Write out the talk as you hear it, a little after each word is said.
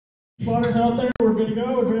Spotters out there, we're good to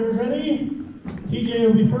go. Drivers ready? TJ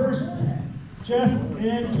will be first, Jeff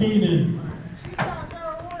and Caden.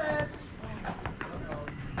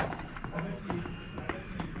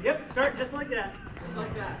 Yep, start just like that. Just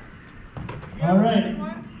like that. All right.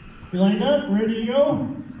 You lined up, ready to go?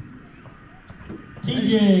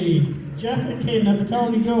 TJ, Jeff, and Caden at the tell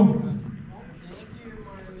me go. Thank you,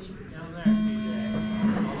 Marty. Down there,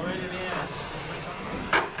 TJ. All the way to the end.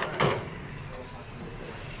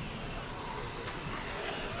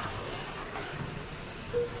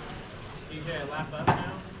 TJ, lap up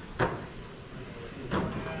now.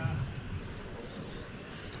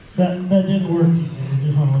 That didn't work, TJ.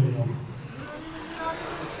 Just want to let you know.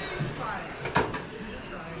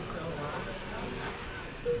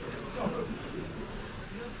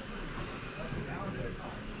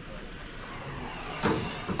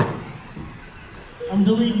 I'm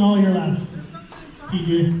deleting all your laps,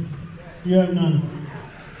 TJ. You have none.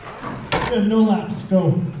 You have no laps.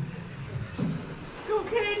 Go. Go,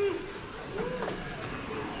 Caden!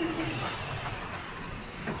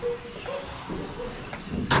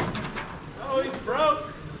 Oh, he's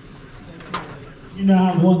broke! You now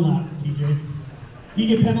have one lap, TJ. You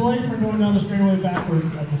get penalized for going down the straightaway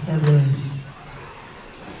backwards at the start of the race.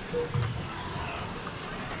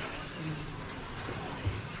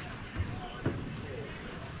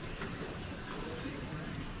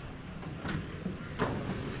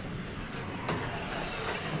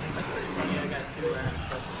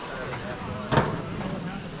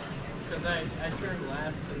 Because I turned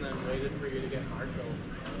left and then waited for you to get Marshall.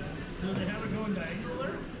 Do they have it going diagonal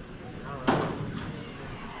there? I don't know.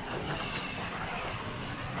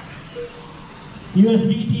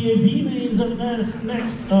 USVTAB means up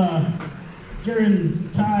next,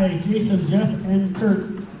 Jaron, Ty, Jason, Jeff, and Kurt.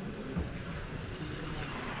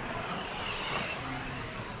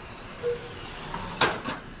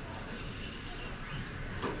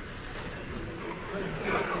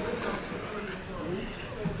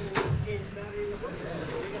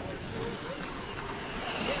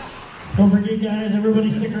 Don't forget, guys,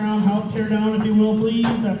 everybody stick around, help tear down if you will, please,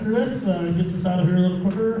 after this. Gets us out of here a little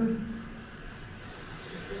quicker.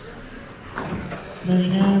 Many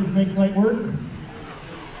hands make light work.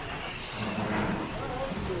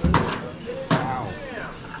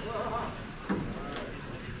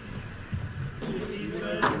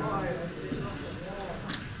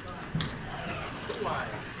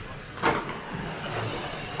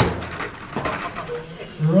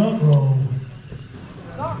 Ruh-roh.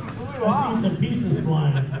 I've seen some pieces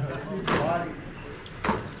flying. A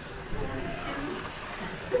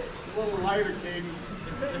little lighter, Katie.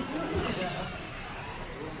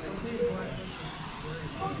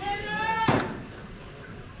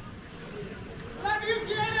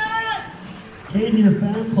 Katie, your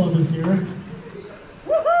fan club is here.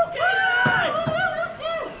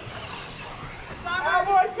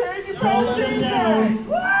 Don't let him down.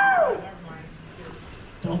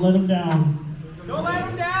 Don't let him down. Don't let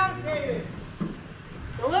him down, Caden!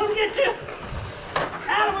 Don't let him get you!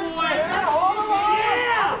 Attaboy!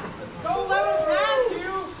 Yeah! Don't let him pass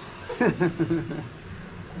you!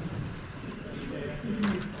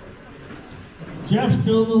 Jeff's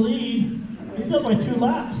still in the lead. He's up by 2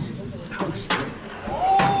 laps.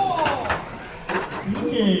 Oh!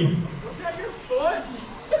 Okay. Look at your foot!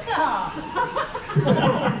 Yeah!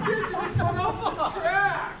 It's off the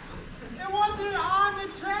track! It wasn't on the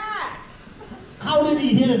track! How did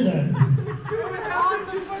he hit it then? It was on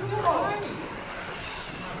the fucking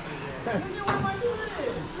Look at where my foot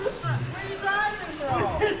is! Where are you driving, bro?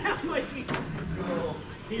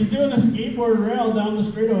 He's doing a skateboard rail down the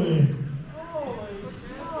straightaway. Holy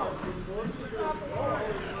cow!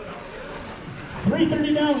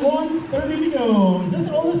 3:30 down, 1:30 to go. This is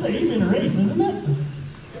an 8-minute race, isn't it?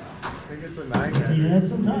 I think it's a 9. He had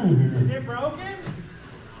some time Is here. it broken?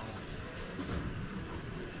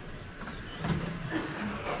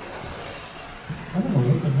 I don't know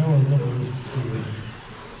what the hell is up with this.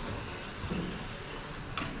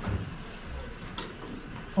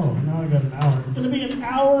 Oh, now I got an hour. It's going to be an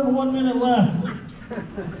hour and 1 minute left.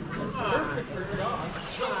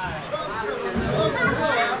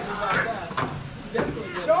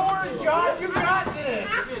 Don't worry, John, you got this!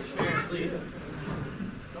 Give me a chair, please.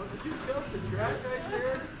 Don't you scope the track right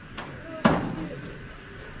there?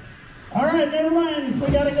 All right, never mind. We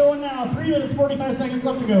got it going now. 3 minutes, 45 seconds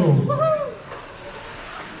left to go. Woohoo!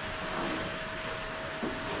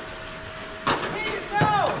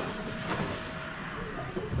 Go!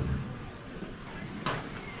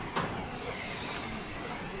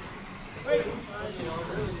 Wait.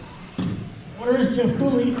 Where is Jeff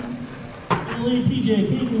Cooley? In the lead, TJ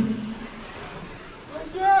Keaton. Good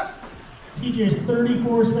job. TJ's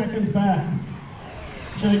 34 seconds back.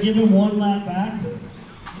 Should I give him 1 lap back?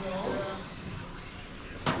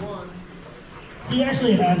 He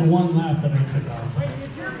actually had 1 lap that I took off. Wait,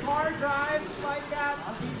 did your car drive like that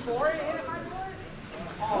before it hit my board?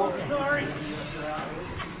 Oh, sorry.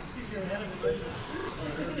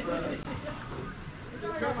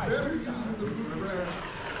 I got my shoes on.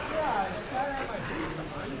 Yeah, I gotta have my shoes on.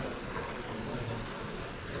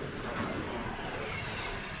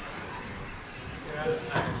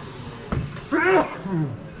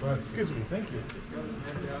 Excuse me, thank you. It's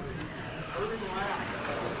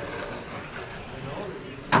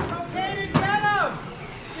okay to get him!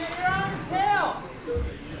 Get your on his tail!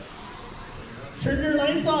 Turn your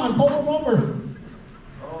lights on, pull them over.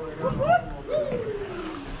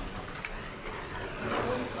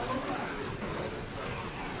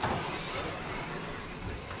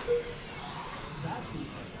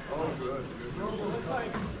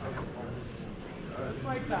 It's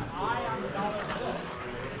like the eye on the dollar bill.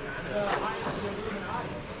 The eye of the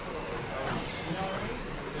Illuminati. You know what I mean?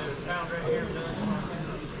 It's found right here.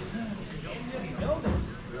 In this building.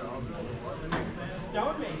 The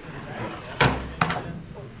stonemasons, right?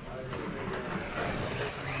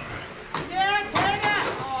 Yeah, get it!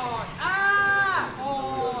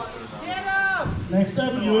 Oh, get him! Next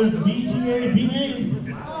up, you is VTA PA.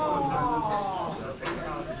 Oh.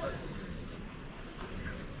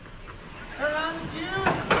 Turn on the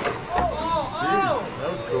juice! Oh! That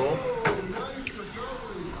was cool.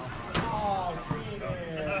 Oh,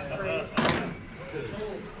 great.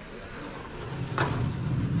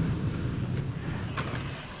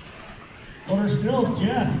 Order still,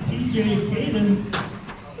 Jeff, TJ, Caden.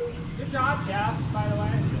 Good job, Jeff, by the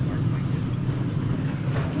way.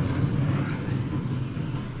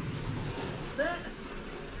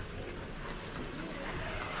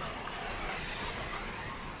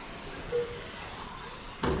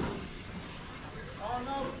 Oh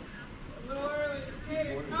no, a little early.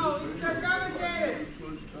 Kaden, no, you got coming, Kaden.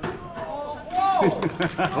 Oh, whoa!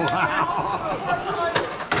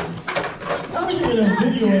 I wish we had a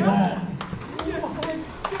video of that.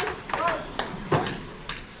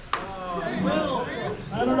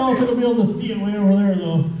 I don't know if it'll be able to see it way over there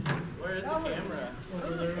though. Where's the camera?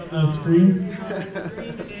 Over there on the screen.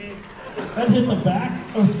 That hit the back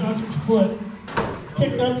of Scott's foot.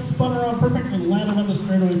 Kicked up, spun around perfect, and landed on the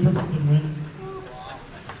straightaway perfect and went.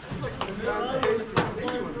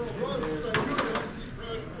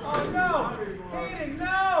 Oh no! Kaden,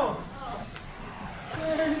 no!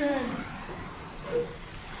 Kaden!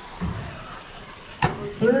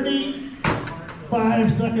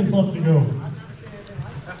 35 seconds left to go.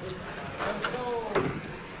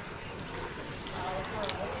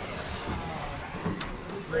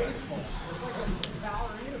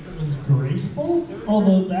 Graceful?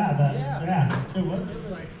 Oh, that, yeah. It was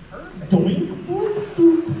like doink.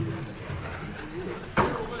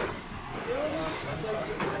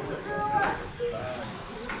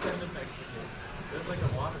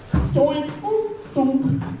 Doink,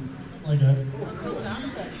 doink. Like that.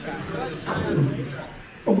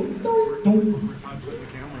 Doink, doink, doink.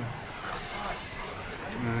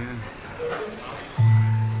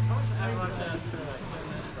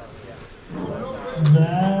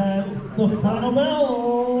 That's the final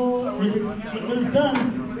bell. It was done.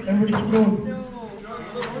 Everybody keep going.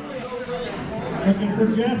 Looking for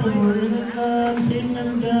Jeff, and we're in it, Caden,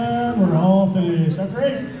 and we're all finished. That's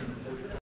right.